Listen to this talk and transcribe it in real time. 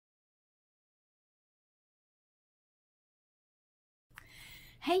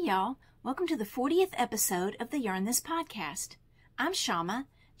Hey y'all, welcome to the 40th episode of the Yarn This podcast. I'm Shama,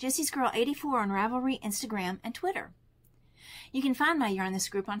 Jessie's Girl 84 on Ravelry, Instagram, and Twitter. You can find my Yarn This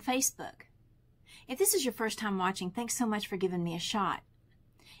group on Facebook. If this is your first time watching, thanks so much for giving me a shot.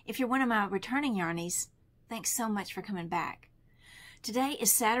 If you're one of my returning yarnies, thanks so much for coming back. Today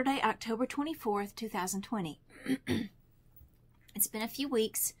is Saturday, October 24th, 2020. It's been a few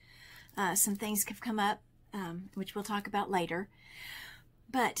weeks. Some things have come up, which we'll talk about later.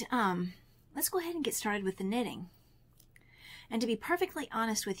 But let's go ahead and get started with the knitting. And to be perfectly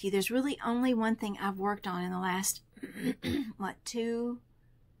honest with you, there's really only one thing I've worked on in the last, a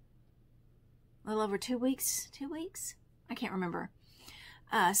little over 2 weeks? 2 weeks? I can't remember.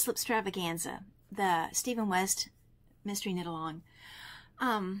 Slipstravaganza, the Stephen West Mystery Knit-Along.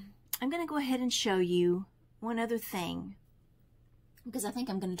 I'm going to go ahead and show you one other thing, because I think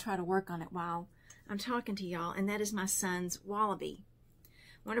I'm going to try to work on it while I'm talking to y'all, and that is my son's Wallaby.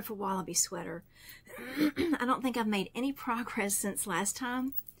 Wonderful Wallaby sweater. I don't think I've made any progress since last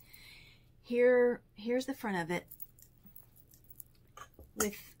time. Here's the front of it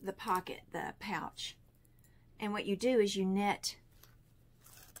with the pocket, the pouch. And what you do is you knit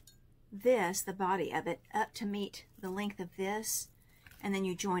this, the body of it, up to meet the length of this, and then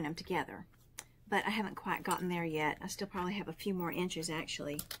you join them together. But I haven't quite gotten there yet. I still probably have a few more inches,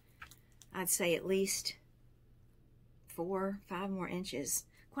 actually. I'd say at least 4, 5 more inches.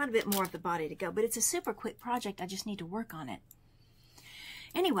 Quite a bit more of the body to go, but it's a super quick project. I just need to work on it.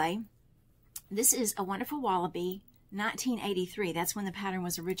 Anyway, this is a Wonderful Wallaby, 1983. That's when the pattern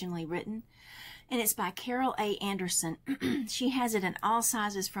was originally written. And it's by Carol A. Anderson. She has it in all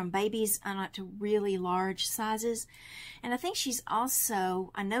sizes, from babies on up to really large sizes. And I think she's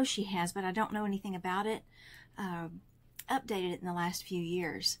also, I know she has, but I don't know anything about it, updated it in the last few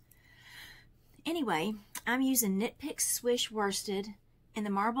years. Anyway, I'm using Knit Picks Swish Worsted in the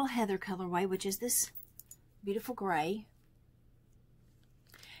Marble Heather colorway, which is this beautiful gray.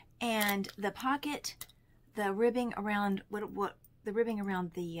 And the pocket, the ribbing around the ribbing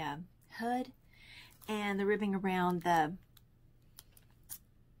around the hood, and the ribbing around the,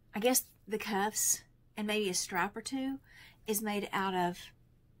 I guess, the cuffs, and maybe a strap or two, is made out of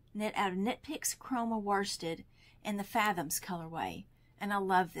Knit Picks Chroma Worsted in the Fathoms colorway. And I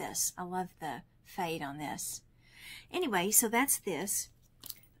love this. I love the fade on this. Anyway, so that's this.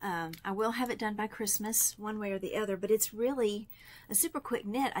 I will have it done by Christmas, one way or the other, but it's really a super quick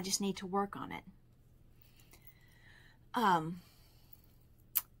knit. I just need to work on it.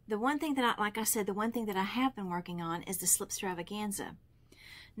 The one thing that like I said, the one thing that I have been working on is the Slipstravaganza.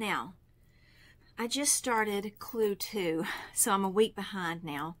 Now, I just started Clue 2, so I'm a week behind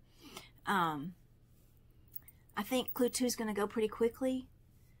now. I think Clue 2 is going to go pretty quickly,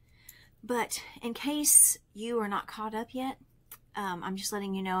 but in case you are not caught up yet, I'm just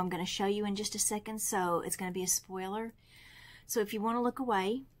letting you know I'm going to show you in just a second, so it's going to be a spoiler. So if you want to look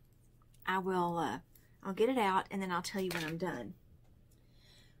away, I'll get it out, and then I'll tell you when I'm done.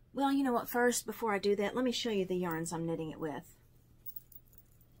 Well, you know what, first, before I do that, let me show you the yarns I'm knitting it with.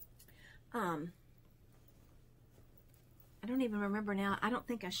 I don't even remember now. I don't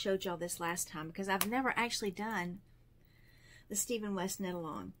think I showed y'all this last time, because I've never actually done the Stephen West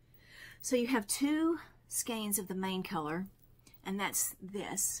Knit-Along. So you have 2 skeins of the main color, and that's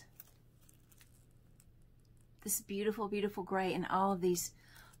this beautiful, beautiful gray and all of these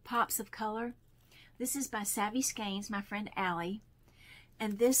pops of color. This is by Savvy Skeins, my friend Allie,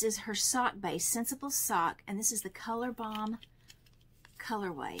 and this is her sock base, Sensible Sock, and this is the Color Bomb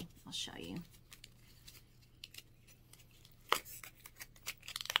colorway. I'll show you.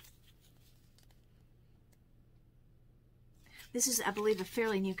 This is, I believe, a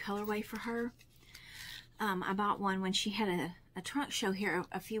fairly new colorway for her. I bought one when she had a trunk show here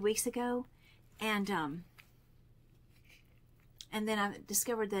a few weeks ago, and then I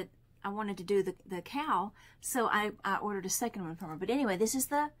discovered that I wanted to do the cow, so I ordered a second one from her. But anyway, this is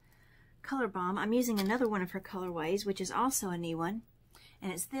the Color Bomb. I'm using another one of her colorways, which is also a new one,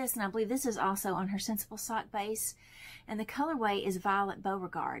 and it's this, and I believe this is also on her Sensible Sock base, and the colorway is Violet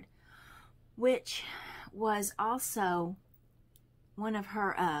Beauregard, which was also one of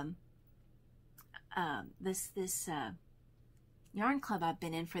her this yarn club I've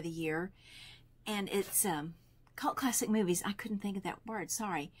been in for the year, and it's Cult Classic Movies. I couldn't think of that word,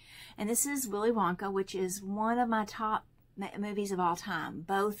 sorry. And this is Willy Wonka, which is one of my top movies of all time,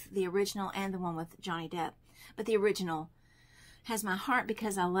 both the original and the one with Johnny Depp. But the original has my heart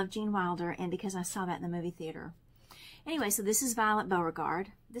because I love Gene Wilder and because I saw that in the movie theater. Anyway, so this is Violet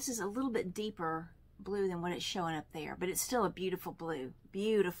Beauregard. This is a little bit deeper blue than what it's showing up there, but it's still a beautiful blue.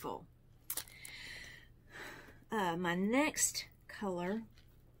 Beautiful. My next color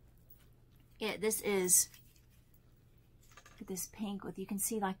This is this pink with, you can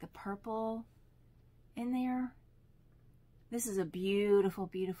see like the purple in there. This is a beautiful,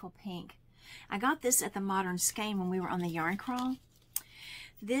 beautiful pink. I got this at the Modern Skein when we were on the yarn crawl.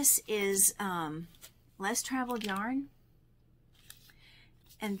 This is less traveled yarn.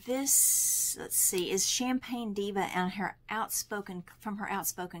 And this, let's see, is Champagne Diva and her Outspoken, from her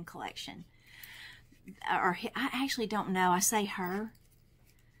Outspoken collection. Or I actually don't know. I say her.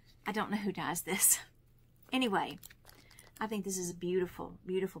 I don't know who dyes this. Anyway, I think this is a beautiful,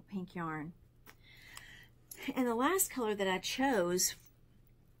 beautiful pink yarn. And the last color that I chose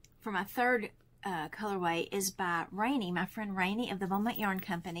for my third colorway is by Rainy, my friend Rainy of the Moment Yarn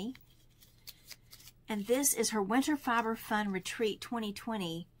Company. And this is her Winter Fiber Fun Retreat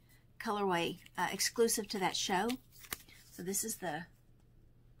 2020 colorway, exclusive to that show. So this is the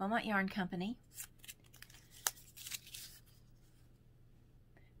Moment Yarn Company.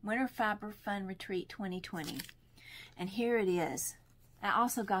 Winter Fiber Fun Retreat 2020. And here it is. I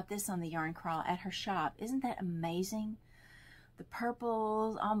also got this on the yarn crawl at her shop. Isn't that amazing? The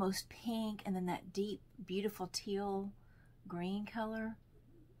purple, almost pink, and then that deep, beautiful teal green color.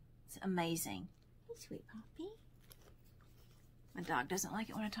 It's amazing. Hey, sweet puppy. My dog doesn't like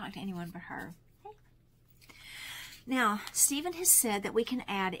it when I talk to anyone but her. Hey. Now, Stephen has said that we can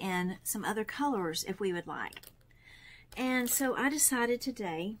add in some other colors if we would like. And so I decided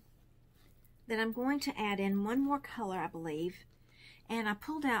today that I'm going to add in one more color, I believe. And I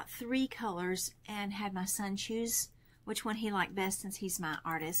pulled out 3 colors and had my son choose which one he liked best since he's my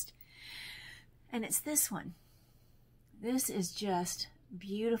artist. And it's this one. This is just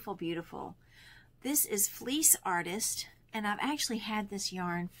beautiful, beautiful. This is Fleece Artist, and I've actually had this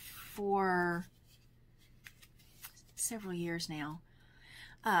yarn for several years now.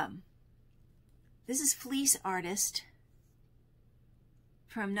 This is Fleece Artist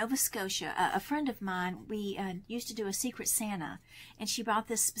from Nova Scotia. A friend of mine, we used to do a Secret Santa, and she bought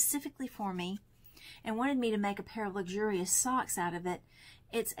this specifically for me and wanted me to make a pair of luxurious socks out of it.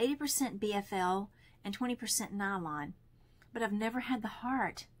 It's 80% BFL and 20% nylon, but I've never had the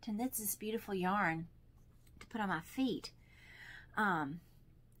heart to knit this beautiful yarn to put on my feet. And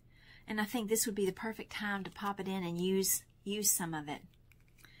I think this would be the perfect time to pop it in and use some of it.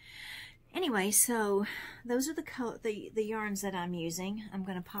 Anyway, so those are the yarns that I'm using. I'm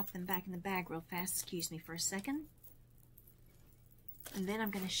going to pop them back in the bag real fast. Excuse me for a second. And then I'm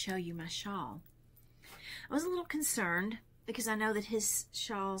going to show you my shawl. I was a little concerned because I know that his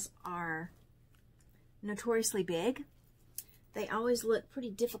shawls are notoriously big. They always look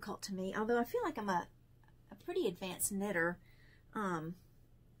pretty difficult to me, although I feel like I'm a pretty advanced knitter.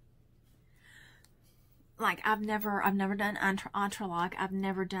 Like I've never done entrelock. I've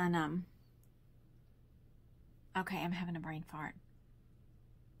never done okay, I'm having a brain fart.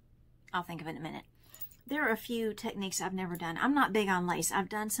 I'll think of it in a minute. There are a few techniques I've never done. I'm not big on lace. I've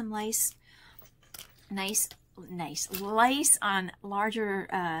done some lace on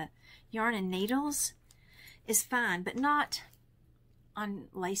larger yarn and needles is fine, but not on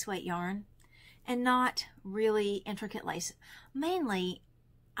lace weight yarn, and not really intricate lace. Mainly,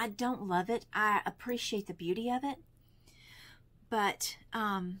 I don't love it. I appreciate the beauty of it, but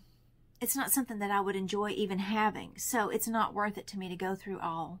it's not something that I would enjoy even having. So it's not worth it to me to go through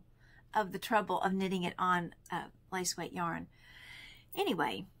all of the trouble of knitting it on lace weight yarn.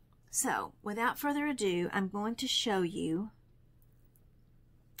 Anyway, so without further ado, I'm going to show you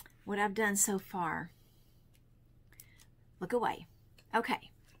what I've done so far. Look away.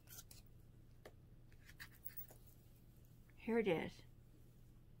 Okay. Here it is.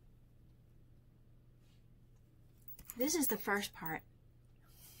 This is the first part.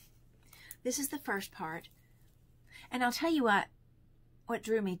 This is the first part. And I'll tell you what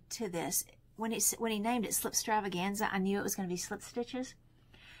drew me to this. When he named it Slipstravaganza, I knew it was going to be slip stitches.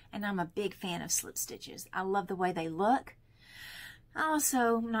 And I'm a big fan of slip stitches. I love the way they look.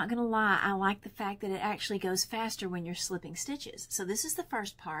 Also, I'm not going to lie, I like the fact that it actually goes faster when you're slipping stitches. So this is the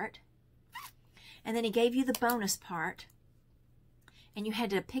first part. And then he gave you the bonus part. And you had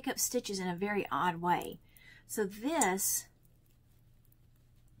to pick up stitches in a very odd way. So this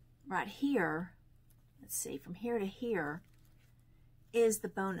right here, let's see, from here to here, is the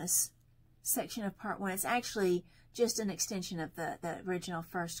bonus section of part 1. It's actually just an extension of the original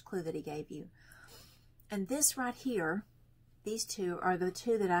first clue that he gave you. And this right here, these two are the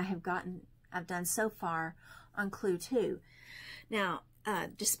two that I've done so far on clue 2. Now,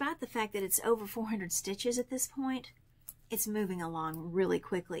 despite the fact that it's over 400 stitches at this point, it's moving along really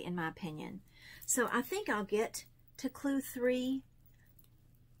quickly in my opinion. So I think I'll get to clue 3,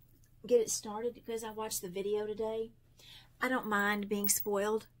 get it started, because I watched the video today. I don't mind being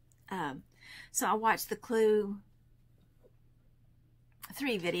spoiled. So I watched the Clue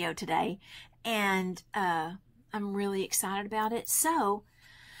 3 video today, and I'm really excited about it. So,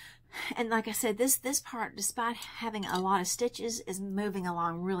 and like I said, this part, despite having a lot of stitches, is moving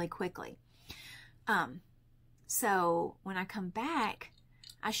along really quickly. So when I come back,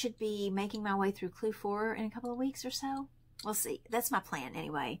 I should be making my way through Clue 4 in a couple of weeks or so. We'll see. That's my plan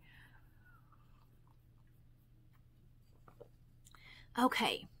anyway.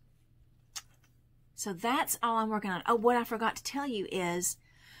 Okay. So that's all I'm working on. Oh, what I forgot to tell you is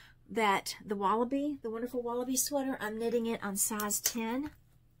that the Wallaby, the wonderful Wallaby sweater, I'm knitting it on size 10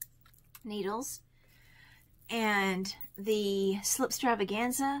 needles. And the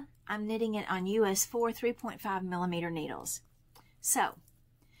Slipstravaganza, I'm knitting it on US 4 3.5 millimeter needles. So,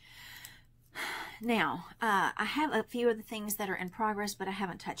 now, I have a few of the things that are in progress, but I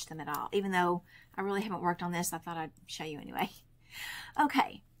haven't touched them at all. Even though I really haven't worked on this, I thought I'd show you anyway.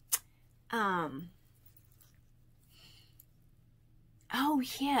 Okay. Oh,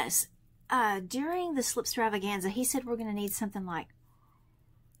 yes. During the Slipstravaganza, he said we're going to need something like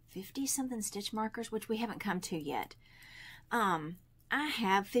 50-something stitch markers, which we haven't come to yet. I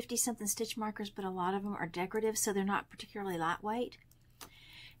have 50-something stitch markers, but a lot of them are decorative, so they're not particularly lightweight.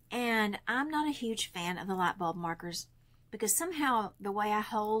 And I'm not a huge fan of the light bulb markers because somehow the way I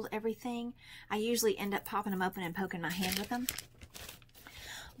hold everything, I usually end up popping them open and poking my hand with them.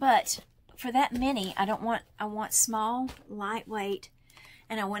 But for that many, I want small, lightweight,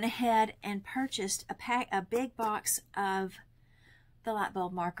 and I went ahead and purchased a big box of the light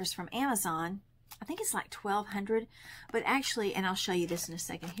bulb markers from Amazon. I think it's like 1,200, but actually, and I'll show you this in a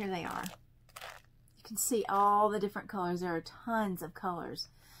second. Here they are. You can see all the different colors. There are tons of colors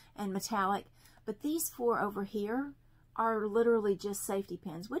and metallic, but these 4 over here are literally just safety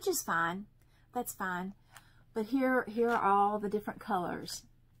pins, which is fine. That's fine. But here are all the different colors.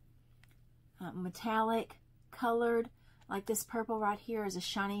 Metallic, colored, like this purple right here is a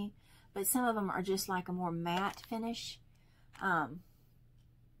shiny, but some of them are just like a more matte finish.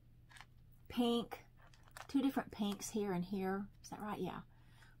 Pink, 2 different pinks here and here. Is that right? Yeah.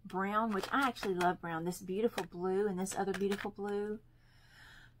 Brown, which I actually love brown. This beautiful blue and this other beautiful blue.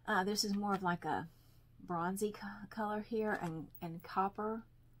 This is more of like a bronzy color here, and copper.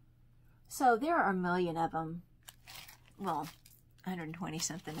 So there are a million of them. Well, 120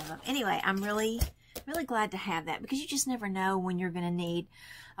 something of them. Anyway, I'm really glad to have that because you just never know when you're going to need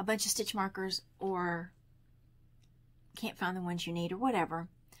a bunch of stitch markers or can't find the ones you need or whatever.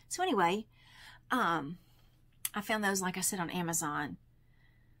 So anyway, I found those, like I said, on Amazon.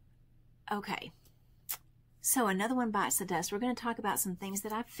 Okay. So another one bites the dust. We're going to talk about some things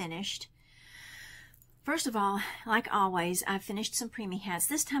that I've finished. First of all, like always, I've finished some preemie hats.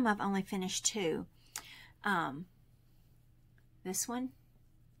 This time I've only finished 2. This one,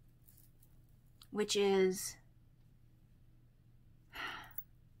 which is,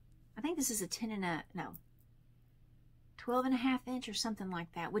 I think this is a 12.5 inch or something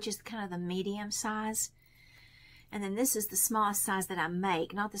like that, which is kind of the medium size. And then this is the smallest size that I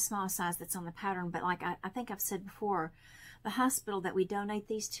make, not the smallest size that's on the pattern, but like I think I've said before, the hospital that we donate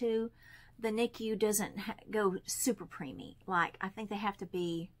these to, the NICU doesn't go super preemie. Like, I think they have to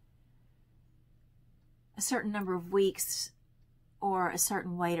be a certain number of weeks or a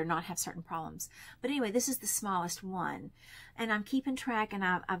certain weight or not have certain problems. But anyway, this is the smallest one. And I'm keeping track, and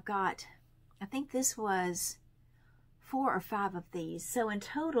I've got, I think this was 4 or 5 of these. So in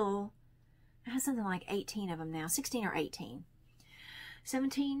total, I have something like 18 of them now, 16 or 18.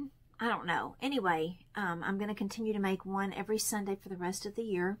 17? I don't know. Anyway, I'm going to continue to make one every Sunday for the rest of the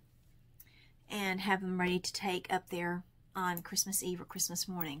year and have them ready to take up there on Christmas Eve or Christmas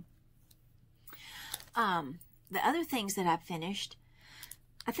morning. The other things that I've finished,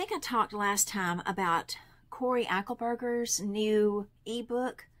 I think I talked last time about Corey Eichelberger's new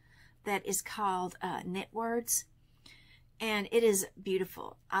ebook that is called Knit Words. And it is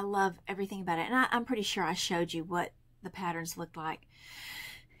beautiful. I love everything about it. And I'm pretty sure I showed you what the patterns looked like.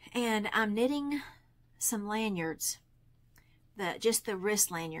 And I'm knitting some lanyards, just the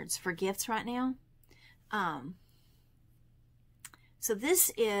wrist lanyards for gifts right now. So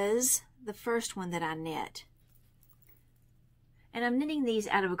this is the first one that I knit. And I'm knitting these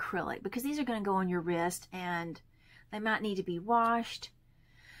out of acrylic because these are going to go on your wrist and they might need to be washed.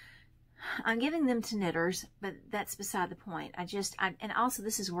 I'm giving them to knitters, but that's beside the point. And also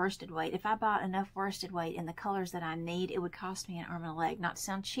this is worsted weight. If I bought enough worsted weight in the colors that I need, it would cost me an arm and a leg. Not to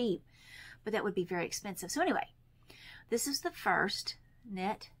sound cheap, but that would be very expensive. So anyway, this is the first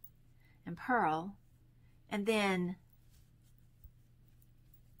knit and purl, and then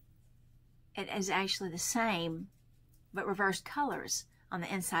it is actually the same, but reversed colors on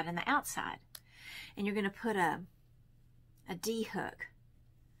the inside and the outside. And you're going to put a D hook.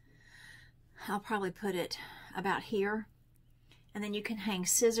 I'll probably put it about here. And then you can hang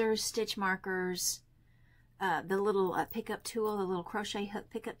scissors, stitch markers, the little pickup tool, the little crochet hook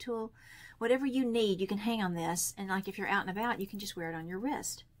pickup tool. Whatever you need, you can hang on this. And like if you're out and about, you can just wear it on your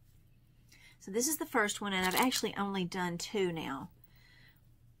wrist. So this is the first one, and I've actually only done 2 now.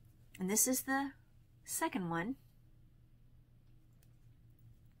 And this is the second one.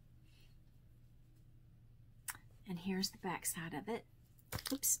 And here's the back side of it.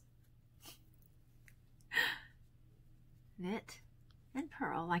 Oops. Knit and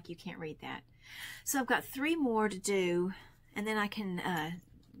purl, like you can't read that. So I've got 3 more to do, and then I can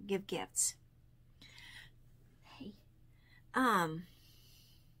give gifts. Hey.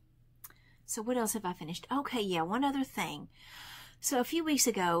 So what else have I finished? Okay, yeah, one other thing. So a few weeks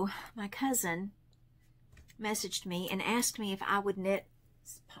ago, my cousin messaged me and asked me if I would knit.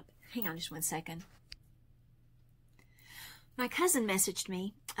 Hang on just one second. My cousin messaged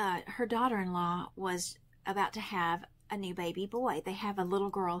me. Her daughter-in-law was about to have a new baby boy. They have a little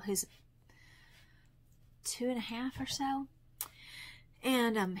girl who's 2.5 or so.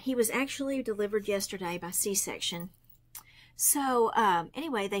 And he was actually delivered yesterday by C-section. So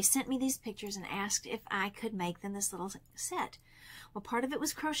anyway, they sent me these pictures and asked if I could make them this little set. Well, part of it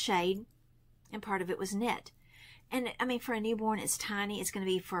was crocheted and part of it was knit. And I mean, for a newborn, it's tiny. It's going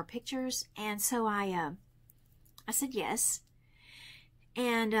to be for pictures. And so I said yes.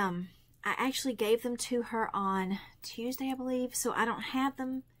 And I actually gave them to her on Tuesday, I believe. So I don't have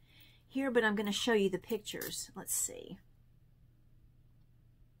them here, but I'm going to show you the pictures. Let's see.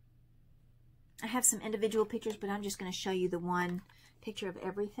 I have some individual pictures, but I'm just going to show you the one picture of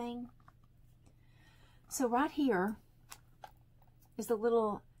everything. So right here is the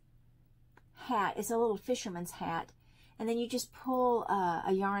little hat. It's a little fisherman's hat. And then you just pull a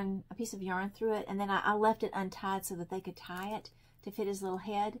piece of yarn through it. And then I left it untied so that they could tie it to fit his little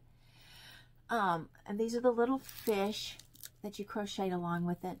head. And these are the little fish that you crocheted along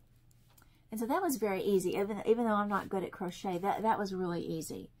with it. And so that was very easy. Even though I'm not good at crochet, that was really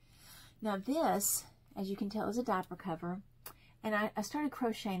easy. Now this, as you can tell, is a diaper cover. And I started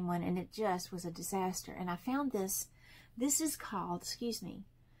crocheting one, and it just was a disaster. And I found this. This is called, excuse me,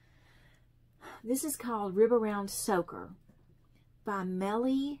 this is called Rib Around Soaker by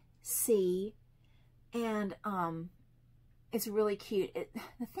Melly C. And it's really cute.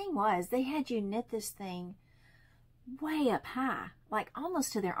 The thing was, they had you knit this thing way up high, like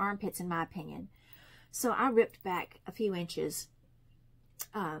almost to their armpits, in my opinion. So I ripped back a few inches.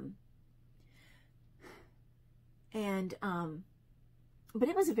 But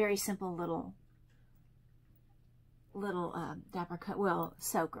it was a very simple little diaper cut, well,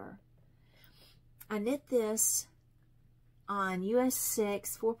 soaker. I knit this on US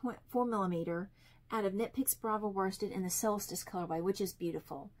 6 4.4 millimeter out of Knit Picks Bravo worsted in the Solstice colorway, which is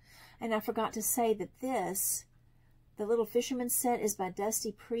beautiful. And I forgot to say that this, the little fisherman set, is by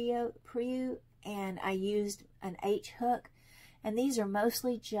Dusty Priu, and I used an H hook, and these are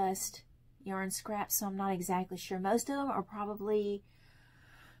mostly just yarn scraps, so I'm not exactly sure. Most of them are probably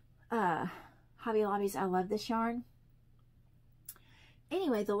Hobby Lobby's. I love this yarn.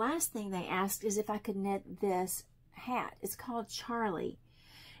 Anyway, the last thing they asked is if I could knit this hat. It's called Charlie,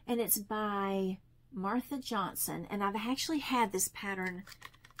 and it's by Martha Johnson, and I've actually had this pattern.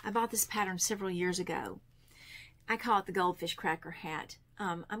 I bought this pattern several years ago. I call it the Goldfish Cracker hat.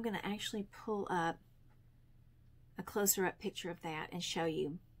 I'm going to actually pull up a closer up picture of that and show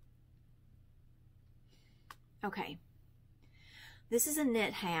you. Okay, this is a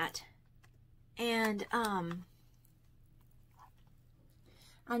knit hat, and I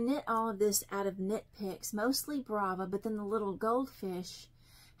knit all of this out of Knit Picks, mostly Brava, but then the little goldfish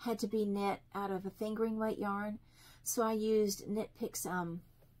had to be knit out of a fingering weight yarn, so I used Knit Picks, I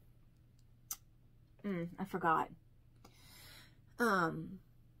forgot.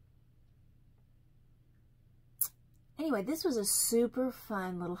 Anyway, this was a super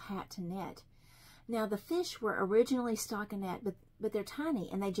fun little hat to knit. Now, the fish were originally stockinette, but they're tiny,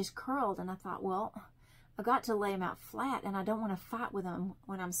 and they just curled, and I thought, well, I got to lay them out flat, and I don't want to fight with them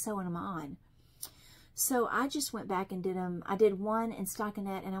when I'm sewing them on. So I just went back and did them. I did one in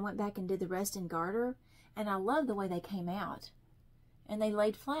stockinette, and I went back and did the rest in garter, and I love the way they came out. And they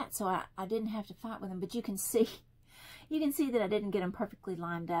laid flat, so I didn't have to fight with them. But you can see that I didn't get them perfectly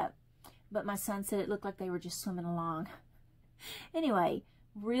lined up. But my son said it looked like they were just swimming along. Anyway,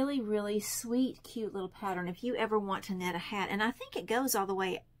 really, really sweet, cute little pattern if you ever want to knit a hat. And I think it goes all the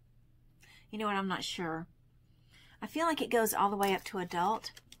way, you know what, I'm not sure. I feel like it goes all the way up to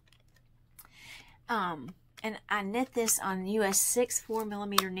adult. And I knit this on US 6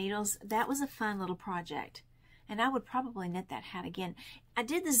 4mm needles. That was a fun little project. And I would probably knit that hat again. I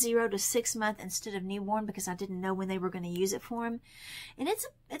did the 0 to 6 month instead of newborn because I didn't know when they were going to use it for him. And it's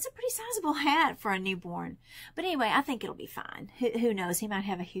a pretty sizable hat for a newborn. But anyway, I think it'll be fine. Who knows? He might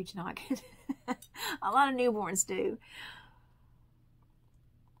have a huge noggin. A lot of newborns do.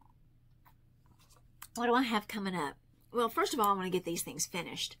 What do I have coming up? Well, first of all, I want to get these things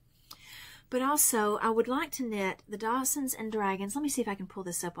finished. But also, I would like to knit the Dawsons and Dragons. Let me see if I can pull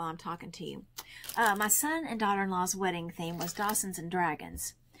this up while I'm talking to you. My son and daughter-in-law's wedding theme was Dawsons and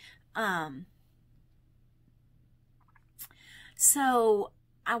Dragons. So,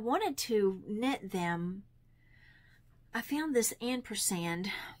 I wanted to knit them. I found this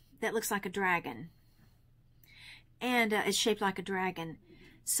ampersand that looks like a dragon. And it's shaped like a dragon.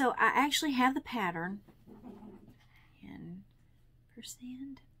 So, I actually have the pattern.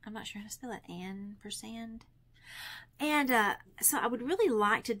 Ampersand. I'm not sure how to spell it. Ampersand. And so I would really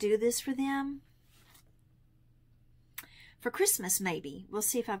like to do this for them. For Christmas, maybe. We'll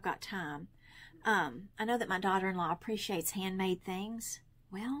see if I've got time. I know that my daughter-in-law appreciates handmade things.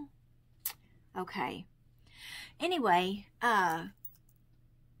 Well, okay. Anyway, and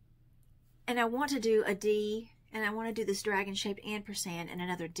I want to do a D, and I want to do this dragon-shaped ampersand and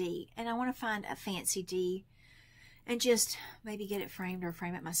another D. And I want to find a fancy D and just maybe get it framed or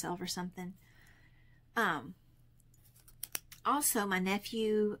frame it myself or something. Also, my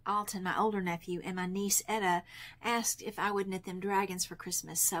nephew, Alton, my older nephew, and my niece, Etta, asked if I would knit them dragons for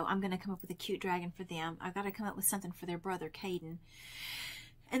Christmas. So I'm going to come up with a cute dragon for them. I've got to come up with something for their brother, Caden.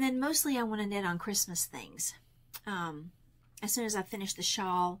 And then mostly I want to knit on Christmas things. As soon as I finish the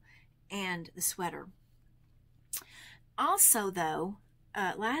shawl and the sweater. Also, though,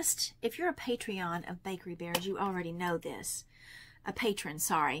 if you're a Patreon of Bakery Bears, you already know this. A patron,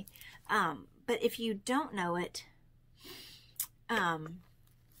 sorry. But if you don't know it,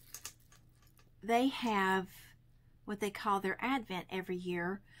 they have what they call their Advent every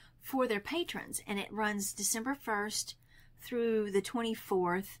year for their patrons. And it runs December 1st through the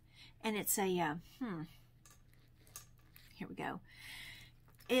 24th. And it's a, here we go.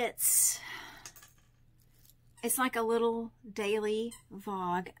 It's like a little daily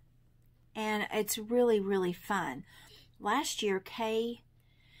vlog, and it's really, really fun. Last year, Kay,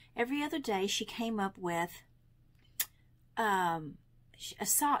 every other day, she came up with a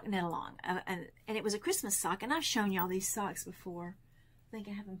sock knit-along, and it was a Christmas sock, and I've shown y'all these socks before. I think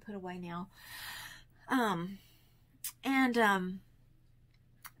I have them put away now.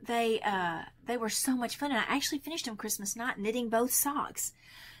 They were so much fun, and I actually finished them Christmas night knitting both socks.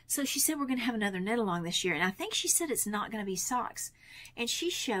 So she said we're going to have another knit-along this year. And I think she said it's not going to be socks. And she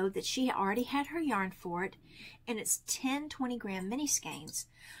showed that she already had her yarn for it. And it's 10 20-gram mini skeins.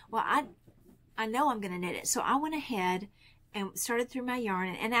 Well, I know I'm going to knit it. So I went ahead and started through my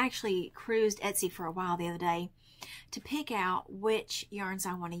yarn. And actually cruised Etsy for a while the other day to pick out which yarns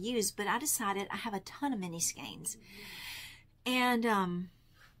I want to use. But I decided I have a ton of mini skeins. And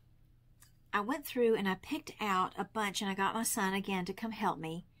I went through and I picked out a bunch. And I got my son again to come help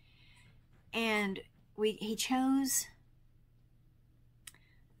me. And he chose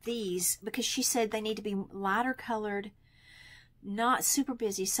these because she said they need to be lighter colored, not super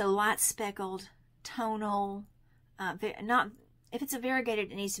busy, so light speckled, tonal. If it's a variegated,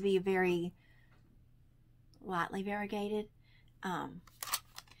 it needs to be very lightly variegated.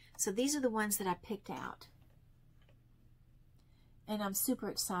 So these are the ones that I picked out, and I'm super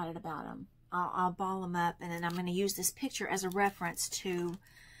excited about them. I'll ball them up, and then I'm going to use this picture as a reference to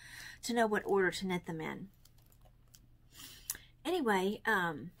know what order to knit them in. Anyway,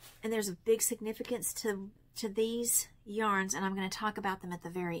 and there's a big significance to these yarns, and I'm going to talk about them at the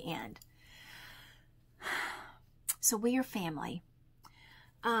very end. So we are family.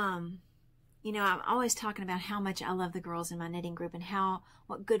 You know, I'm always talking about how much I love the girls in my knitting group and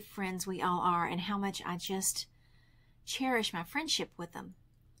what good friends we all are and how much I just cherish my friendship with them.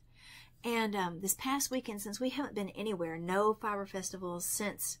 And this past weekend, since we haven't been anywhere, no fiber festivals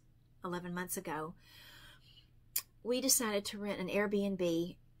since 11 months ago, we decided to rent an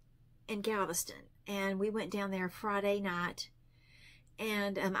Airbnb in Galveston. And we went down there Friday night.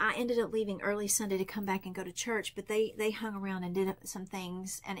 And I ended up leaving early Sunday to come back and go to church. But they hung around and did some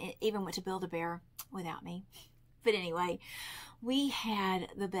things. And it even went to Build-A-Bear without me. But anyway, we had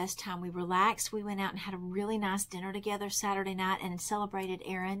the best time. We relaxed. We went out and had a really nice dinner together Saturday night and celebrated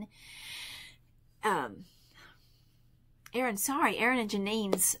Aaron. Aaron and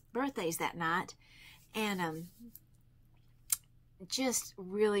Janine's birthdays that night. And just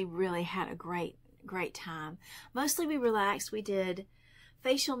really, really had a great time. Mostly we relaxed. We did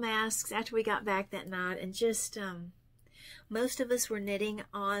facial masks after we got back that night, and just most of us were knitting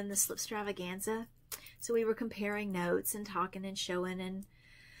on the Slipstravaganza, so we were comparing notes and talking and showing, and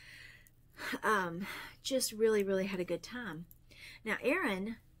just really had a good time. Now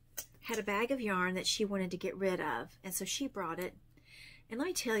Erin had a bag of yarn that she wanted to get rid of, and so she brought it. And let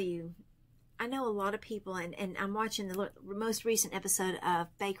me tell you, I know a lot of people, and I'm watching the most recent episode of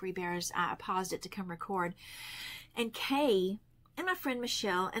Bakery Bears. I paused it to come record, and Kay and my friend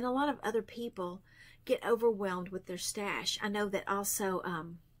Michelle and a lot of other people get overwhelmed with their stash. I know that also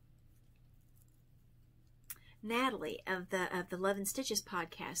Natalie of the Love and Stitches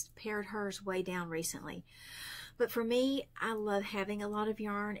podcast pared hers way down recently. But for me, I love having a lot of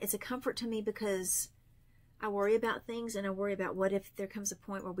yarn. It's a comfort to me because I worry about things, and I worry about what if there comes a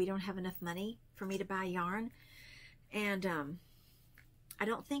point where we don't have enough money for me to buy yarn. And I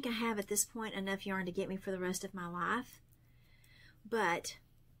don't think I have at this point enough yarn to get me for the rest of my life. But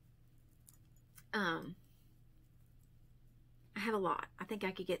I have a lot. I think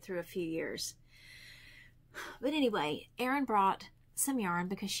I could get through a few years. But anyway, Erin brought some yarn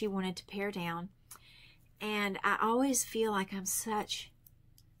because she wanted to pare down. And I always feel like I'm such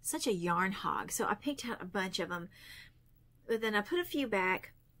a yarn hog. So I picked out a bunch of them. But then I put a few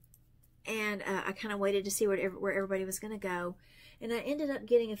back. And I kind of waited to see where everybody was going to go. And I ended up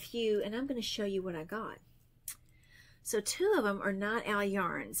getting a few. And I'm going to show you what I got. So 2 of them are Night Owl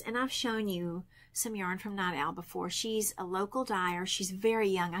yarns. And I've shown you some yarn from Night Owl before. She's a local dyer. She's very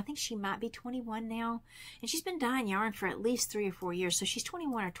young. I think she might be 21 now. And she's been dyeing yarn for at least 3 or 4 years. So she's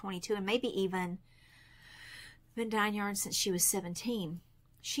 21 or 22, and maybe even been dyeing yarn since she was 17.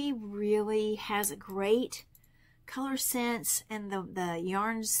 She really has a great color sense, and the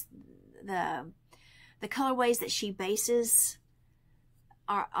yarns, the colorways that she bases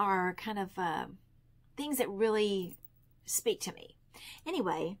are kind of things that really speak to me.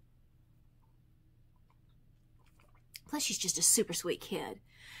 Anyway, plus she's just a super sweet kid.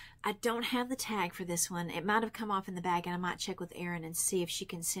 I don't have the tag for this one. It might have come off in the bag, and I might check with Erin and see if she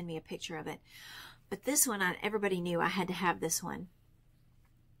can send me a picture of it. But this one, everybody knew I had to have this one.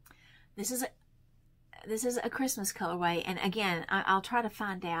 This is a Christmas colorway, and again, I'll try to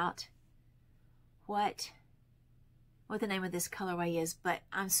find out what the name of this colorway is, but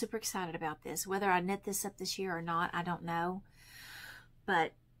I'm super excited about this. Whether I knit this up this year or not, I don't know.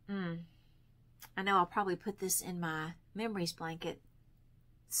 But I know I'll probably put this in my memories blanket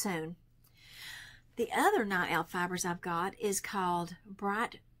soon. The other Night Owl fibers I've got is called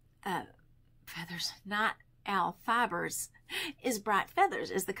Bright Feathers. Night Owl fibers is Bright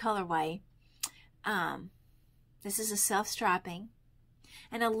Feathers is the colorway. This is a self-striping,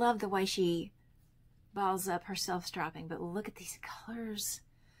 and I love the way she balls up her self-striping. But look at these colors,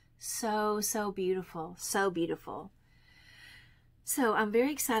 so beautiful, so beautiful. So I'm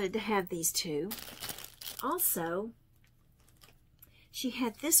very excited to have these 2. Also, she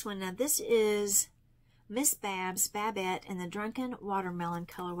had this one. Now this is Miss Babette and the Drunken Watermelon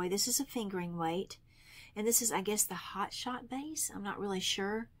colorway. This is a fingering weight. And this is, I guess, the Hot Shot base. I'm not really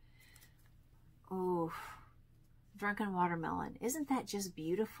sure. Oh, Drunken Watermelon. Isn't that just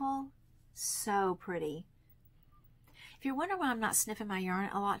beautiful? So pretty. If you're wondering why I'm not sniffing my yarn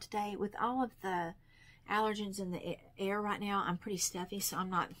a lot today, with all of the allergens in the air right now, I'm pretty stuffy, so I'm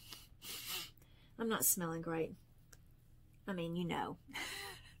not smelling great. I mean, you know.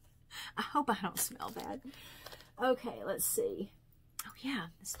 I hope I don't smell bad. Okay, let's see. Oh yeah,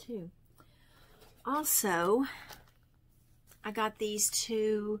 this too. Also, I got these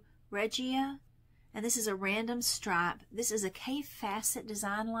 2 Regia, and this is a random stripe. This is a K Facet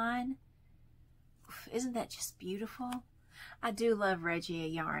design line. Isn't that just beautiful? I do love Regia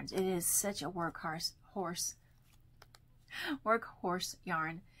yarns. It is such a workhorse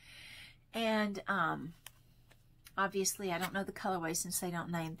yarn. And obviously I don't know the colorway since they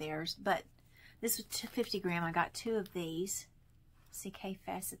don't name theirs, but this was 50 gram. I got 2 of these. See K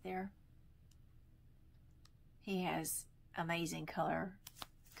Facet there? He has amazing color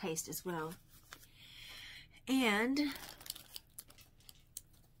taste as well. And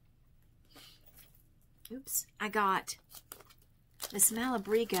oops, I got this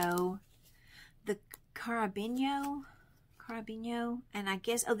Malabrigo, the Carabinho, and I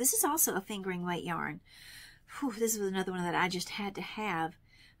guess, oh, this is also a fingering weight yarn. Whew, this was another one that I just had to have.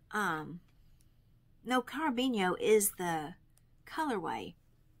 No, Carabinho is the colorway.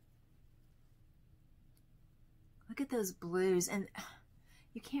 Look at those blues, and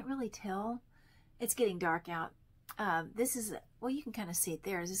you can't really tell. It's getting dark out. This is, well, you can kind of see it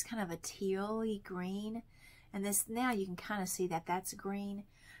there. This is kind of a teal-y green, and this, now you can kind of see that that's green.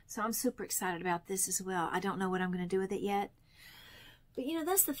 So I'm super excited about this as well. I don't know what I'm going to do with it yet, But you know,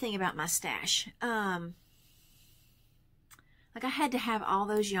 that's the thing about my stash. Like I had to have all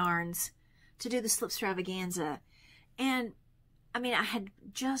those yarns to do the Slipstravaganza. And I mean, I had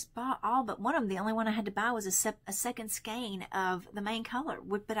just bought all but one of them. The only one I had to buy was a second skein of the main color,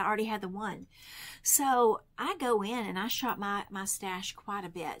 but I already had the one. So I go in and I shop my stash quite a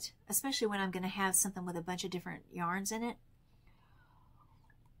bit, especially when I'm going to have something with a bunch of different yarns in it.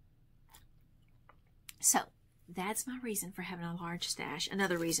 So that's my reason for having a large stash.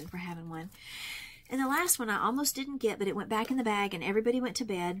 Another reason for having one. And the last one I almost didn't get, but it went back in the bag and everybody went to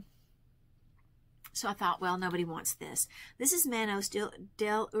bed. So I thought, well, nobody wants this. This is Manos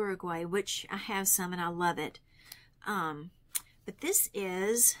del Uruguay, which I have some and I love it. But this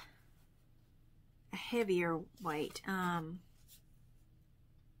is a heavier weight.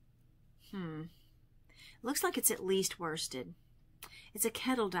 Looks like it's at least worsted. It's a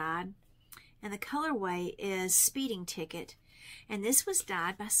kettle dyed, and the colorway is Speeding Ticket. And this was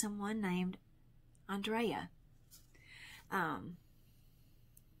dyed by someone named Andrea.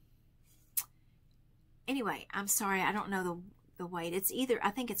 Anyway, I'm sorry, I don't know the weight. It's either, I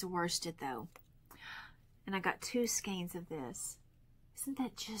think it's worsted though. And I got 2 skeins of this. Isn't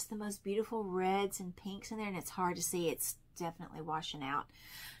that just the most beautiful reds and pinks in there? And it's hard to see. It's definitely washing out.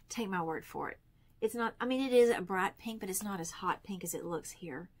 Take my word for it. It's not, I mean, it is a bright pink, but it's not as hot pink as it looks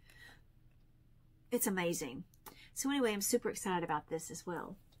here. It's amazing. So anyway, I'm super excited about this as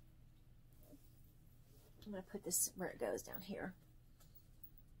well. I'm going to put this where it goes down here.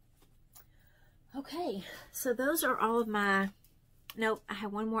 Okay, so those are all of my, nope, I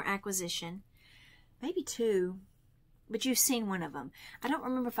have one more acquisition, maybe 2, but you've seen one of them. I don't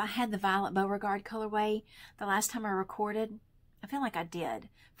remember if I had the Violet Beauregard colorway the last time I recorded. I feel like I did,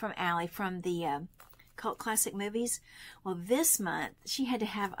 from Allie, from the Cult Classic Movies. Well, this month, she had to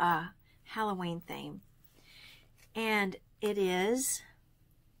have a Halloween theme, and it is,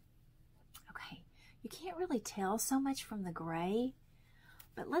 okay, you can't really tell so much from the gray.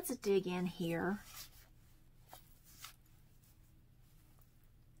 But let's dig in here.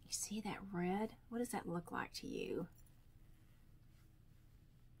 You see that red? What does that look like to you?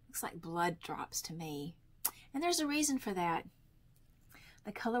 Looks like blood drops to me. And there's a reason for that.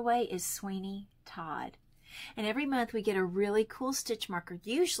 The colorway is Sweeney Todd. And every month we get a really cool stitch marker.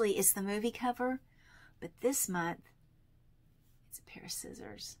 Usually it's the movie cover, but this month it's a pair of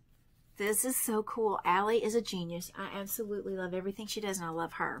scissors. This is so cool. Allie is a genius. I absolutely love everything she does, and I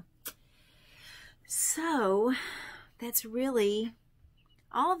love her. So that's really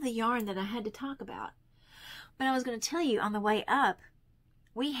all of the yarn that I had to talk about. But I was going to tell you on the way up,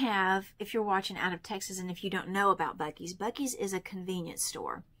 we have, if you're watching out of Texas and if you don't know about Buc-ee's, Buc-ee's is a convenience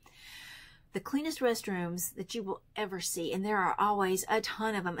store. The cleanest restrooms that you will ever see, and there are always a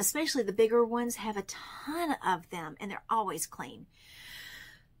ton of them, especially the bigger ones have a ton of them, and they're always clean.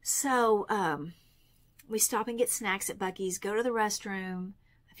 So we stop and get snacks at Buc-ee's, go to the restroom.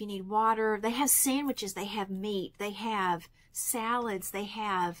 If you need water, they have sandwiches, they have meat, they have salads, they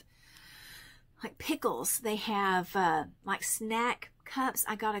have like pickles, they have like snack cups.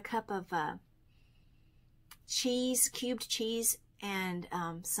 I got a cup of cheese, cubed cheese, and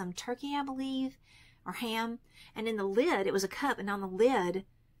some turkey, I believe, or ham. And in the lid, it was a cup, and on the lid,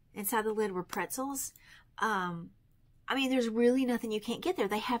 inside the lid were pretzels. I mean, there's really nothing you can't get there.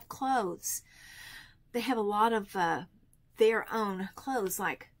 They have clothes. They have a lot of their own clothes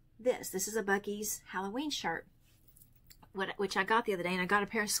like this. This is a Buc-ee's Halloween shirt, which I got the other day, and I got a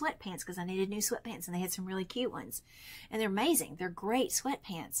pair of sweatpants because I needed new sweatpants, and they had some really cute ones. And they're amazing. They're great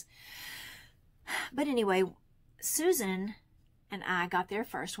sweatpants. But anyway, Susan and I got there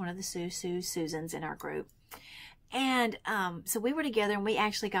first, one of the Susans in our group. And so we were together, and we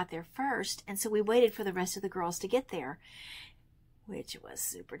actually got there first. And so we waited for the rest of the girls to get there, which was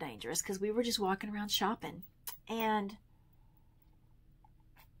super dangerous because we were just walking around shopping. And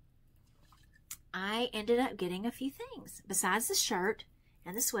I ended up getting a few things. Besides the shirt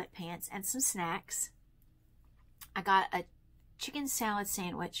and the sweatpants and some snacks, I got a chicken salad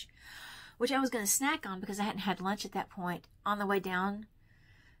sandwich, which I was going to snack on because I hadn't had lunch at that point, on the way down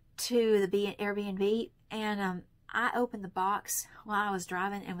to the Airbnb. And I opened the box while I was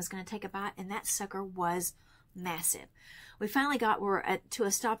driving and was going to take a bite, and that sucker was massive. We finally got to a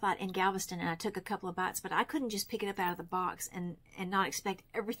stoplight in Galveston, and I took a couple of bites, but I couldn't just pick it up out of the box and not expect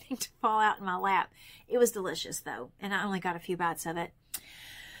everything to fall out in my lap. It was delicious, though, and I only got a few bites of it.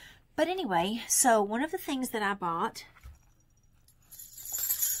 But anyway, so one of the things that I bought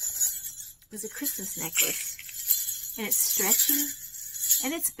was a Christmas necklace, and it's stretchy.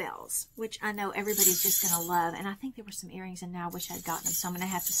 And it's bells, which I know everybody's just going to love. And I think there were some earrings in there. I wish I'd gotten them, so I'm going to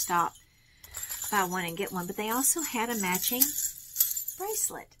have to stop by one and get one. But they also had a matching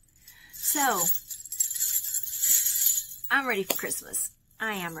bracelet. So, I'm ready for Christmas.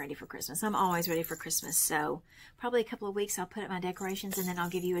 I am ready for Christmas. I'm always ready for Christmas. So, probably a couple of weeks I'll put up my decorations and then I'll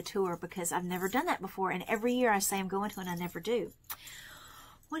give you a tour because I've never done that before. And every year I say I'm going to and I never do.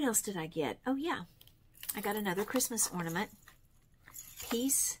 What else did I get? Oh, yeah. I got another Christmas ornament.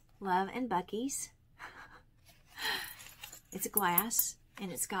 Peace, Love, and Bucky's. It's a glass,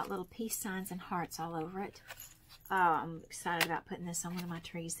 and it's got little peace signs and hearts all over it. Oh, I'm excited about putting this on one of my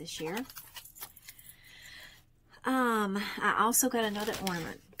trees this year. I also got another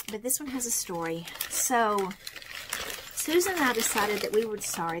ornament, but this one has a story. So, Susan and I decided that we would,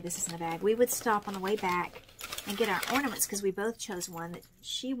 sorry, this isn't a bag, we would stop on the way back and get our ornaments because we both chose one. That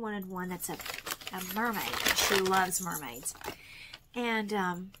she wanted one that's a mermaid. She loves mermaids.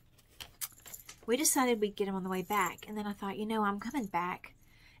 And we decided we'd get them on the way back. And then I thought, you know, I'm coming back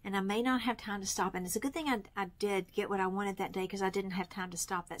and I may not have time to stop. And it's a good thing I did get what I wanted that day because I didn't have time to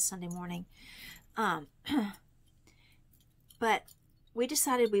stop that Sunday morning. But we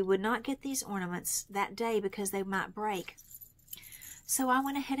decided we would not get these ornaments that day because they might break. So I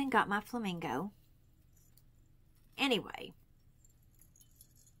went ahead and got my flamingo. Anyway,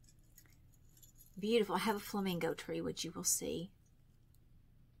 beautiful. I have a flamingo tree, which you will see.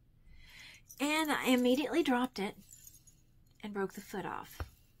 And I immediately dropped it and broke the foot off.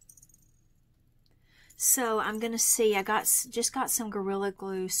 So I'm going to see, I just got some Gorilla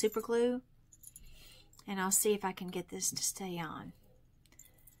Glue, super glue. And I'll see if I can get this to stay on.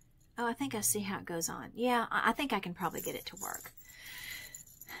 Oh, I think I see how it goes on. Yeah, I think I can probably get it to work.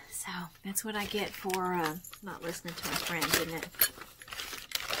 So, that's what I get for not listening to my friends, isn't it?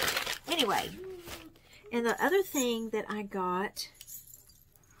 Anyway, and the other thing that I got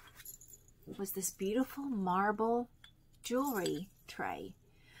was this beautiful marble jewelry tray.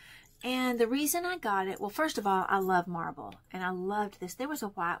 And the reason I got it, well, first of all, I love marble. And I loved this. There was a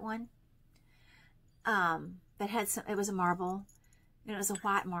white one. That had some, it was a marble, and it was a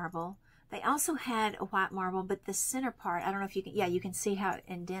white marble. They also had a white marble, but the center part, I don't know if you can, yeah, you can see how it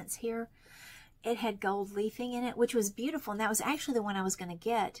indents here. It had gold leafing in it, which was beautiful, and that was actually the one I was going to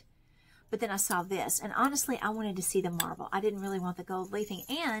get. But then I saw this, and honestly, I wanted to see the marble. I didn't really want the gold leafing,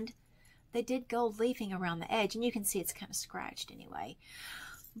 and they did gold leafing around the edge, and you can see it's kind of scratched anyway.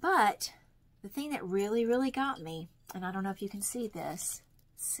 But the thing that really, really got me, and I don't know if you can see this,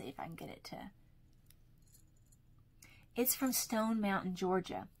 let's see if I can get it to... It's from Stone Mountain,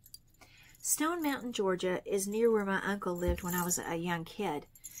 Georgia. Stone Mountain, Georgia is near where my uncle lived when I was a young kid.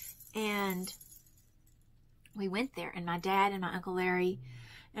 And we went there, and my dad and my Uncle Larry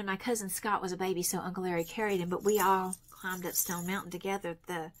and my cousin Scott was a baby, so Uncle Larry carried him, but we all climbed up Stone Mountain together.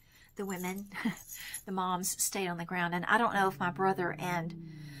 The women, the moms, stayed on the ground. And I don't know if my brother and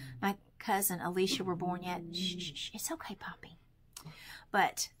my cousin Alicia were born yet. Shh, it's okay, Poppy.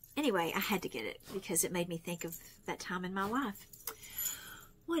 But... anyway, I had to get it because it made me think of that time in my life.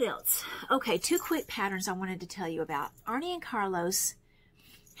 What else? Okay, 2 quick patterns I wanted to tell you about. Arnie and Carlos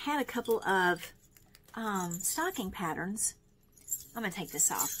had a couple of stocking patterns. I'm going to take this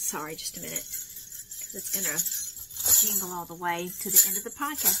off. Sorry, just a minute. It's going to jingle all the way to the end of the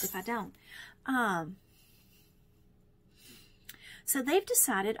podcast if I don't. So they've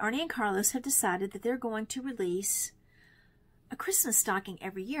decided, Arnie and Carlos have decided that they're going to release a Christmas stocking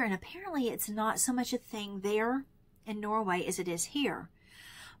every year, and apparently it's not so much a thing there in Norway as it is here.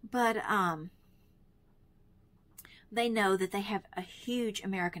 But they know that they have a huge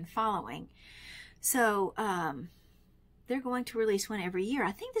American following. So they're going to release one every year.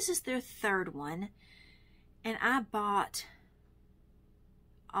 I think this is their 3rd one, and I bought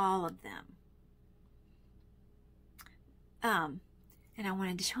all of them. And I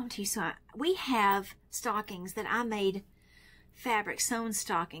wanted to show them to you. So we have stockings that I made, fabric sewn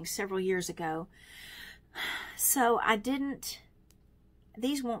stockings, several years ago. So I didn't,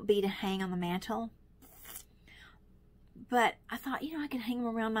 these won't be to hang on the mantle, but I thought, you know, I can hang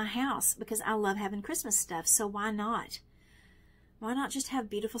them around my house because I love having Christmas stuff. So why not? Why not just have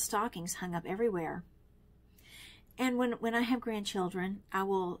beautiful stockings hung up everywhere? And when I have grandchildren, I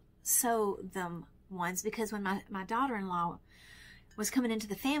will sew them ones, because when my daughter-in-law was coming into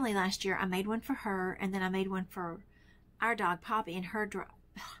the family last year, I made one for her, and then I made one for our dog Poppy and her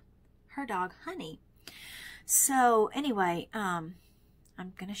dog Honey. So anyway, I'm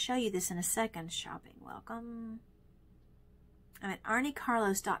going to show you this in a second. Shopping welcome. I'm at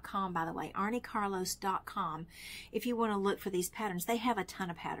ArnieCarlos.com, by the way. ArnieCarlos.com. If you want to look for these patterns, they have a ton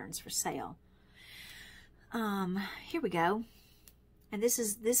of patterns for sale. Here we go. And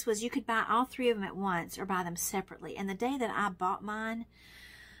this was, you could buy all 3 of them at once or buy them separately. And the day that I bought mine,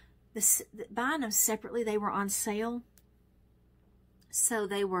 buying them separately, they were on sale. So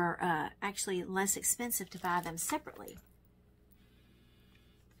they were actually less expensive to buy them separately.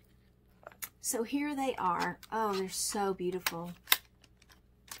 So here they are. Oh, they're so beautiful.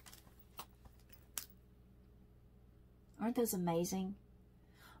 Aren't those amazing?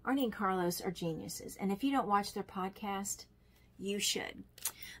 Arnie and Carlos are geniuses. And if you don't watch their podcast, you should.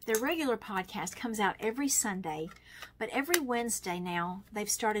 Their regular podcast comes out every Sunday, but every Wednesday now they've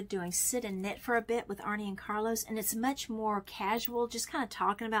started doing Sit and Knit for a Bit with Arnie and Carlos, and it's much more casual, just kind of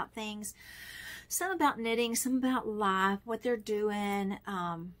talking about things. Some about knitting, some about life, what they're doing.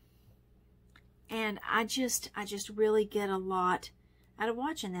 And I just really get a lot out of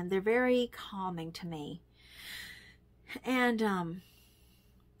watching them. They're very calming to me. And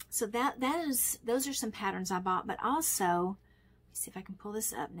so those are some patterns I bought, but also, let's see if I can pull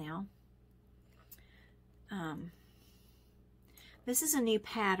this up now. This is a new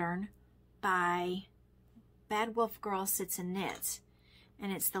pattern by Bad Wolf Girl Sits and Knits,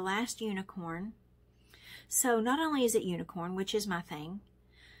 and it's The Last Unicorn. So not only is it unicorn, which is my thing,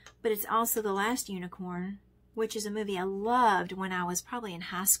 but it's also The Last Unicorn, which is a movie I loved when I was probably in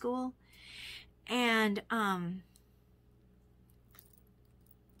high school. And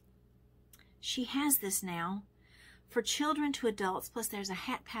she has this now for children to adults, plus there's a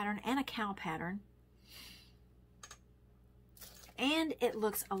hat pattern and a cow pattern. And it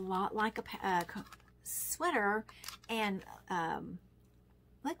looks a lot like a sweater and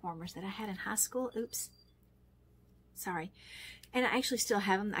leg warmers that I had in high school. Oops. Sorry. And I actually still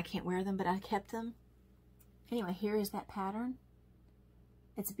have them. I can't wear them, but I kept them. Anyway, here is that pattern.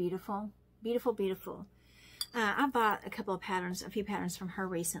 It's beautiful. Beautiful, beautiful. I bought a few patterns from her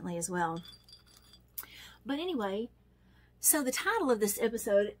recently as well. But anyway, so the title of this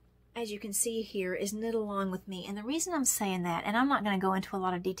episode, as you can see here, is Knit Along with Me. And the reason I'm saying that, and I'm not going to go into a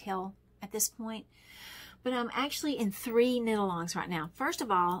lot of detail at this point, but I'm actually in 3 knit-alongs right now. First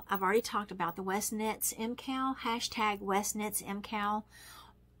of all, I've already talked about the West Knits MCal, hashtag West Knits MCal,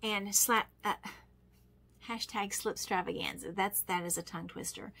 and hashtag Slipstravaganza. That is a tongue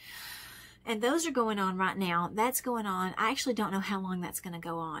twister. And those are going on right now. That's going on. I actually don't know how long that's going to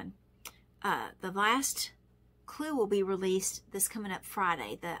go on. The last clue will be released this coming up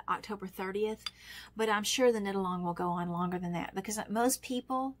Friday, the October 30th, but I'm sure the knit along will go on longer than that because most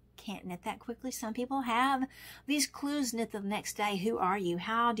people can't knit that quickly. Some people have these clues knit the next day. Who are you?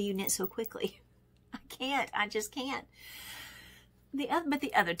 How do you knit so quickly? I can't. I just can't. But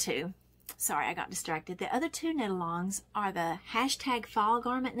the other two, sorry, I got distracted. The other 2 knit alongs are the hashtag Fall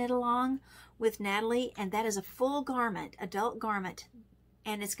Garment knit along with Natalie, and that is a full garment, adult garment,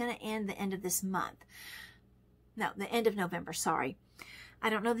 and it's going to end the end of this month. No, the end of November, sorry. I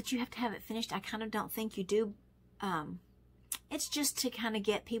don't know that you have to have it finished. I kind of don't think you do. It's just to kind of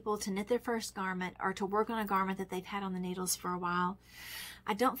get people to knit their first garment or to work on a garment that they've had on the needles for a while.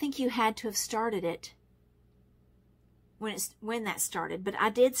 I don't think you had to have started it when that started, but I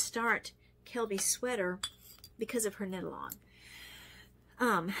did start Kelby's sweater because of her knit along.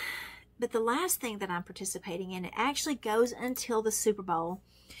 But the last thing that I'm participating in, it actually goes until the Super Bowl,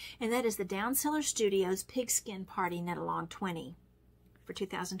 and that is the Downseller Studios Pigskin Party Knit Along 20 for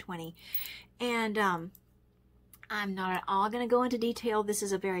 2020. And I'm not at all going to go into detail. This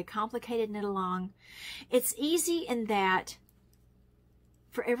is a very complicated knit along. It's easy in that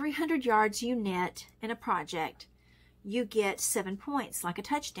for every 100 yards you knit in a project, you get 7 points, like a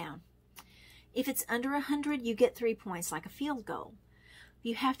touchdown. If it's under 100, you get 3 points, like a field goal.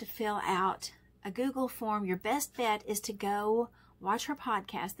 You have to fill out a Google form. Your best bet is to go watch her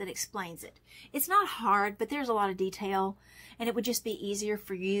podcast that explains it. It's not hard, but there's a lot of detail, and it would just be easier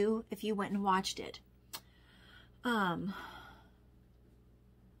for you if you went and watched it.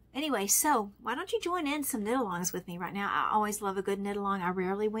 Anyway, so why don't you join in some knit-alongs with me right now? I always love a good knit-along. I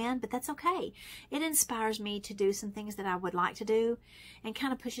rarely win, but that's okay. It inspires me to do some things that I would like to do and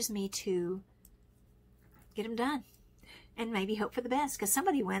kind of pushes me to get them done and maybe hope for the best because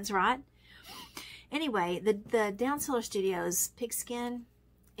somebody wins, right? Anyway, the Downseller Studios Pigskin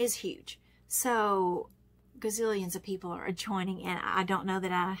is huge. So gazillions of people are joining, and I don't know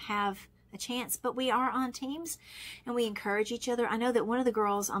that I have a chance, but we are on teams and we encourage each other. I know that one of the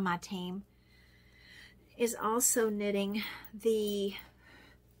girls on my team is also knitting the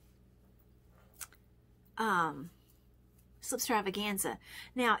Slipstravaganza.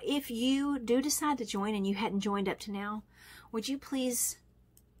 Now, if you do decide to join and you hadn't joined up to now, would you please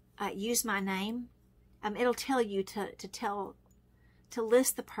use my name? It'll tell you to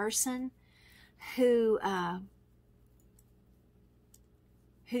list the person who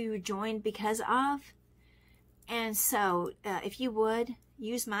joined because of. And so if you would,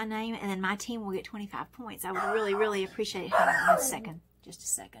 use my name, and then my team will get 25 points. I would really, really appreciate it. Hold on 1 second. Just a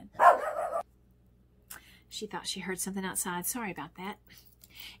second. She thought she heard something outside. Sorry about that.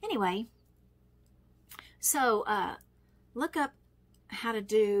 Anyway, so look up how to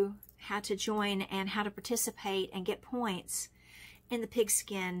join and how to participate and get points in the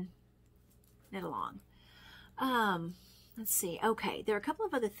pigskin knit-along. Let's see. Okay, there are a couple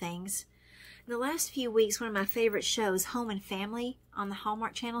of other things. In the last few weeks, one of my favorite shows, Home and Family, on the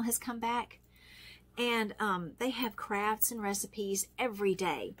Hallmark Channel has come back. And they have crafts and recipes every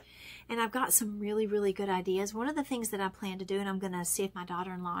day. And I've got some really, really good ideas. One of the things that I plan to do, and I'm going to see if my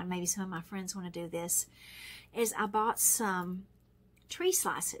daughter-in-law and maybe some of my friends want to do this, is I bought some tree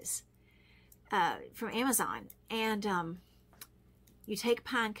slices from Amazon. And you take a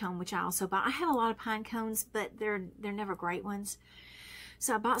pine cone, which I also bought. I have a lot of pine cones, but they're never great ones.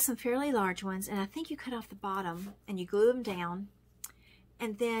 So I bought some fairly large ones, and I think you cut off the bottom and you glue them down,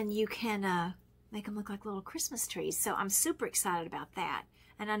 and then you can make them look like little Christmas trees. So I'm super excited about that.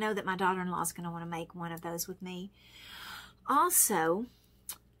 And I know that my daughter-in-law is going to want to make one of those with me. Also,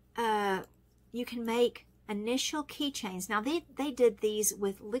 you can make initial keychains. Now, they did these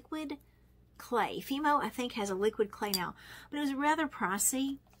with liquid clay. Fimo, I think, has a liquid clay now. But it was rather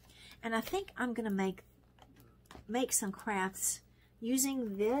pricey. And I think I'm going to make some crafts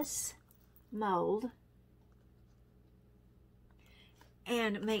using this mold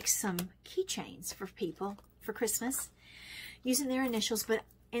and make some keychains for people for Christmas using their initials. But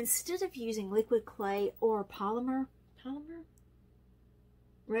instead of using liquid clay or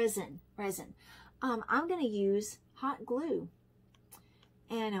resin, I'm going to use hot glue.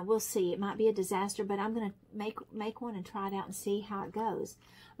 And we'll see. It might be a disaster, but I'm going to make one and try it out and see how it goes.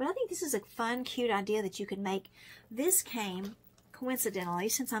 But I think this is a fun, cute idea that you could make. This came, coincidentally,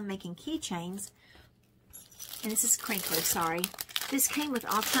 since I'm making keychains, and this is crinkly, sorry. This came with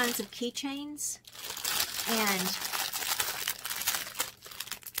all kinds of keychains, and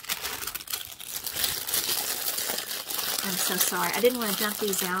I'm so sorry. I didn't want to dump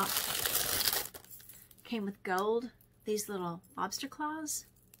these out. Came with gold, these little lobster claws.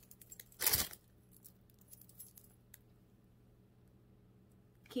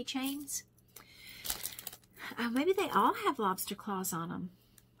 Keychains. Maybe they all have lobster claws on them.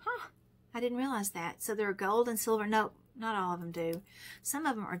 Huh. I didn't realize that. So they're gold and silver. No, not all of them do. Some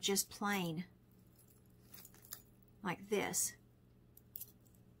of them are just plain. Like this.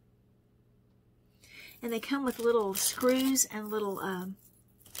 And they come with little screws and little,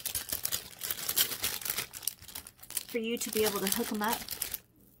 for you to be able to hook them up,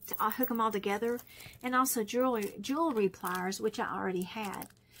 to hook them all together. And also jewelry pliers, which I already had.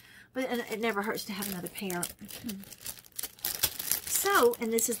 But it never hurts to have another pair. So,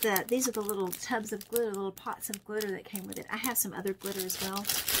 and these are the little tubs of glitter, little pots of glitter that came with it. I have some other glitter as well.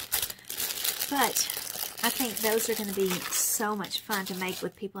 But I think those are going to be so much fun to make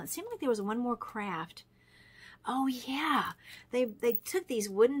with people. It seemed like there was one more craft. Oh yeah, they took these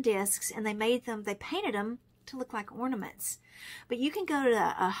wooden discs and they painted them to look like ornaments. But you can go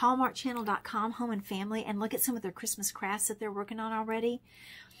to hallmarkchannel.com, Home and Family, and look at some of their Christmas crafts that they're working on already.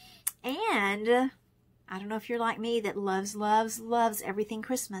 And I don't know if you're like me that loves everything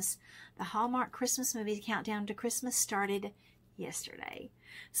Christmas. The Hallmark Christmas movie Countdown to Christmas started yesterday.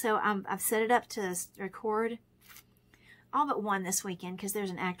 So I've set it up to record all but one this weekend because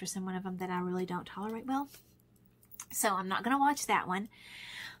there's an actress in one of them that I really don't tolerate well. So I'm not going to watch that one.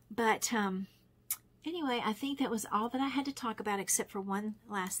 But anyway, I think that was all that I had to talk about except for one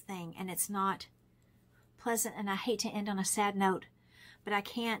last thing. And it's not pleasant, and I hate to end on a sad note. But I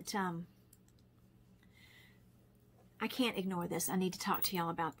can't ignore this. I need to talk to y'all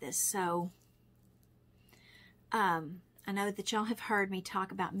about this. So, I know that y'all have heard me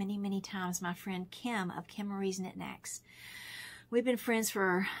talk about many, many times my friend Kim of Kim Marie's Knit Knacks. We've been friends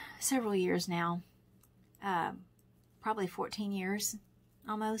for several years now. Probably 14 years,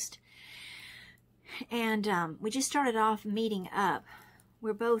 almost. And we just started off meeting up.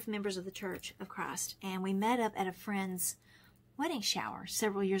 We're both members of the Church of Christ. And we met up at a friend's wedding shower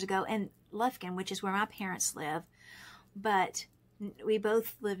several years ago in Lufkin, which is where my parents live. But we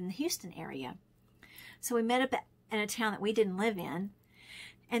both live in the Houston area. So we met up in a town that we didn't live in.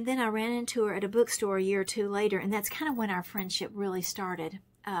 And then I ran into her at a bookstore a year or two later. And that's kind of when our friendship really started.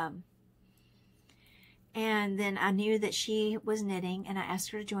 And then I knew that she was knitting, and I asked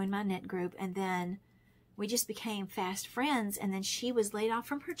her to join my knit group. And then we just became fast friends. And then she was laid off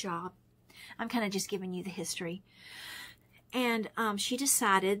from her job. I'm kind of just giving you the history. And she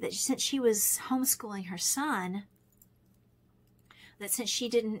decided that since she was homeschooling her son, that since she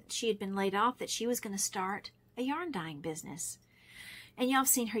had been laid off, that she was going to start a yarn dyeing business. And y'all have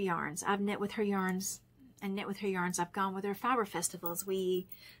seen her yarns. I've knit with her yarns and knit with her yarns. I've gone with her fiber festivals.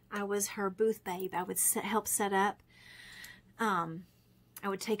 I was her booth babe. I would help set up. I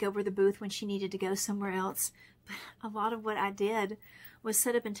would take over the booth when she needed to go somewhere else. But a lot of what I did was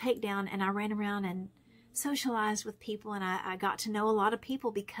set up and take down, and I ran around and socialized with people, and I got to know a lot of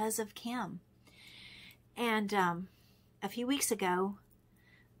people because of Kim. And a few weeks ago,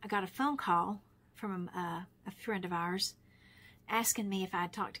 I got a phone call from a friend of ours asking me if I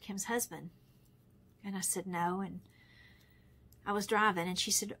had talked to Kim's husband. And I said no, and I was driving, and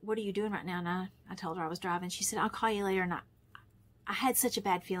she said, "What are you doing right now?" And I told her I was driving. She said, "I'll call you later." And I had such a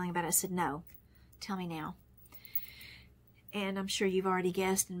bad feeling about it. I said, "No, tell me now." And I'm sure you've already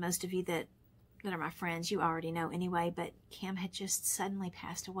guessed, and most of you that are my friends, you already know anyway, but Kim had just suddenly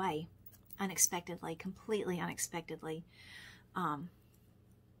passed away, unexpectedly, completely unexpectedly.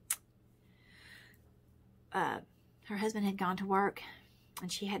 Her husband had gone to work, and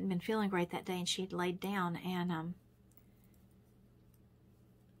she hadn't been feeling great that day, and she had laid down and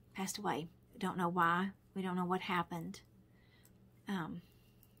passed away. We don't know why. We don't know what happened.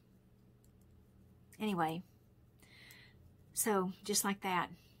 Anyway, so just like that.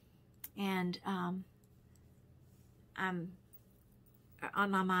 And I'm on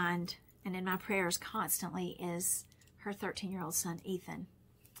my mind and in my prayers constantly is her 13-year-old son, Ethan.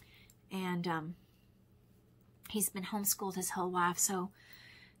 And he's been homeschooled his whole life, so,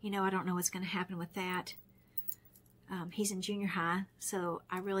 you know, I don't know what's going to happen with that. He's in junior high, so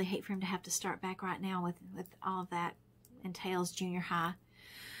I really hate for him to have to start back right now with all of that entails junior high.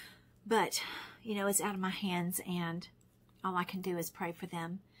 But, you know, it's out of my hands, and all I can do is pray for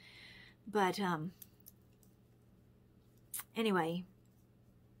them. But anyway,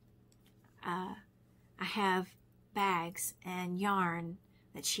 I have bags and yarn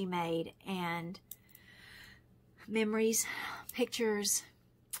that she made, and memories, pictures,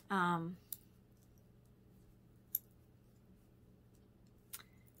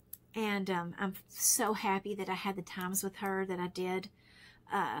 and I'm so happy that I had the times with her that I did.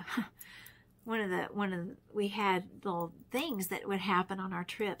 We had little things that would happen on our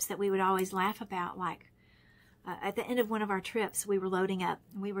trips that we would always laugh about, like at the end of one of our trips, we were loading up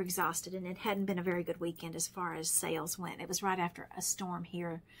and we were exhausted, and it hadn't been a very good weekend as far as sales went. It was right after a storm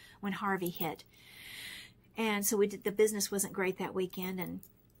here when Harvey hit. And so the business wasn't great that weekend, and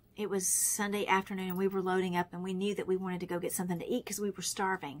it was Sunday afternoon, and we were loading up, and we knew that we wanted to go get something to eat because we were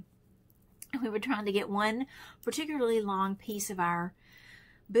starving. And we were trying to get one particularly long piece of our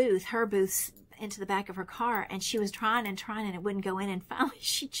booth, her booth, into the back of her car, and she was trying and it wouldn't go in, and finally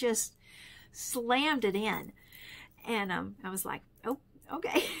she just slammed it in. And I was like, "Oh,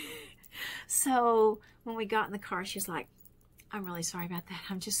 okay." So when we got in the car, she was like, "I'm really sorry about that.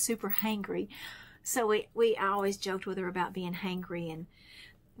 I'm just super hangry." So I always joked with her about being hangry, and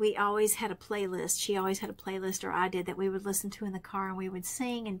we always had a playlist. She always had a playlist, or I did, that we would listen to in the car, and we would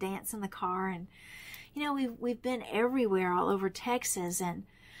sing and dance in the car. And you know, we've been everywhere, all over Texas. And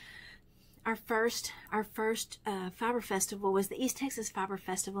our first Fiber Festival was the East Texas Fiber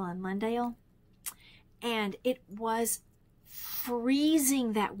Festival in Lindale, and it was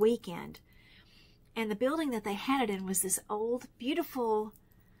freezing that weekend. And the building that they had it in was this old, beautiful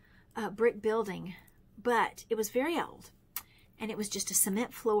brick building, but it was very old, and it was just a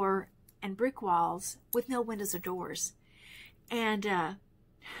cement floor and brick walls with no windows or doors. And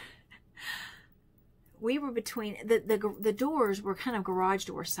we were between the doors were kind of garage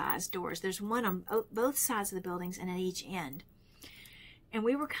door sized doors. There's one on both sides of the buildings and at each end, and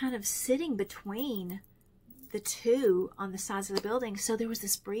we were kind of sitting between the two on the sides of the building. So there was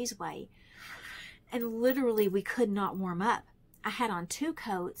this breezeway, and literally we could not warm up. I had on 2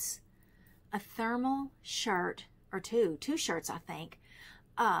 coats, a thermal shirt, or two shirts, I think,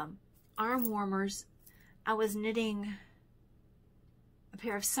 arm warmers. I was knitting a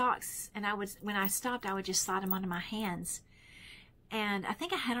pair of socks, and when I stopped, I would just slide them onto my hands. And I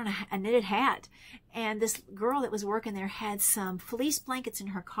think I had on a knitted hat. And this girl that was working there had some fleece blankets in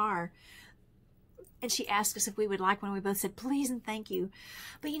her car, and she asked us if we would like one. We both said please and thank you.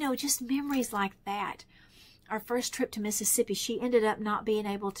 But you know, just memories like that. Our first trip to Mississippi, she ended up not being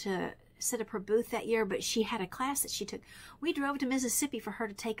able to set up her booth that year, but she had a class that she took. We drove to Mississippi for her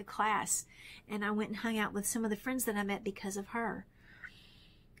to take a class, and I went and hung out with some of the friends that I met because of her.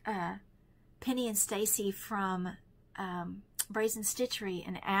 Penny and Stacy from Brazen Stitchery,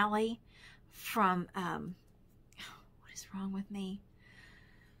 and Allie from what is wrong with me?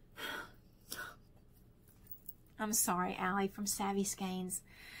 I'm sorry, Allie from Savvy Skeins.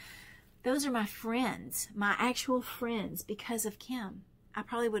 Those are my friends, my actual friends, because of Kim. I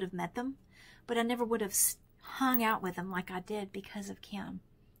probably would have met them, but I never would have hung out with them like I did because of Kim.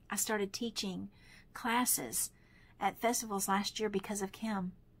 I started teaching classes at festivals last year because of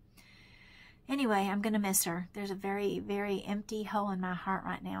Kim. Anyway, I'm going to miss her. There's a very, very empty hole in my heart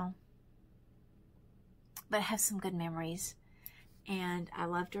right now. But I have some good memories. And I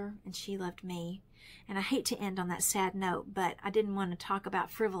loved her, and she loved me. And I hate to end on that sad note, but I didn't want to talk about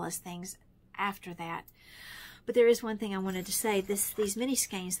frivolous things after that. But there is one thing I wanted to say. These mini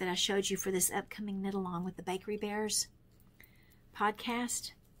skeins that I showed you for this upcoming Knit Along with the Bakery Bears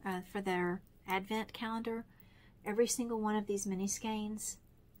podcast for their Advent calendar, every single one of these mini skeins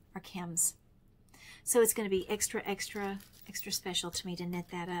are Kim's. So it's going to be extra, extra, extra special to me to knit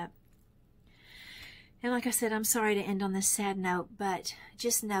that up. And like I said, I'm sorry to end on this sad note, but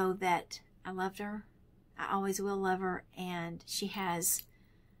just know that I loved her. I always will love her, and she has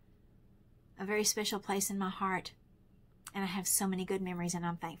a very special place in my heart, and I have so many good memories, and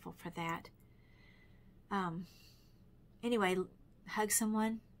I'm thankful for that. Anyway, hug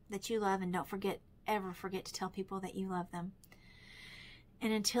someone that you love, and don't ever forget to tell people that you love them.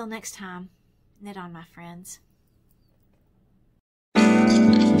 And until next time, knit on, my friends.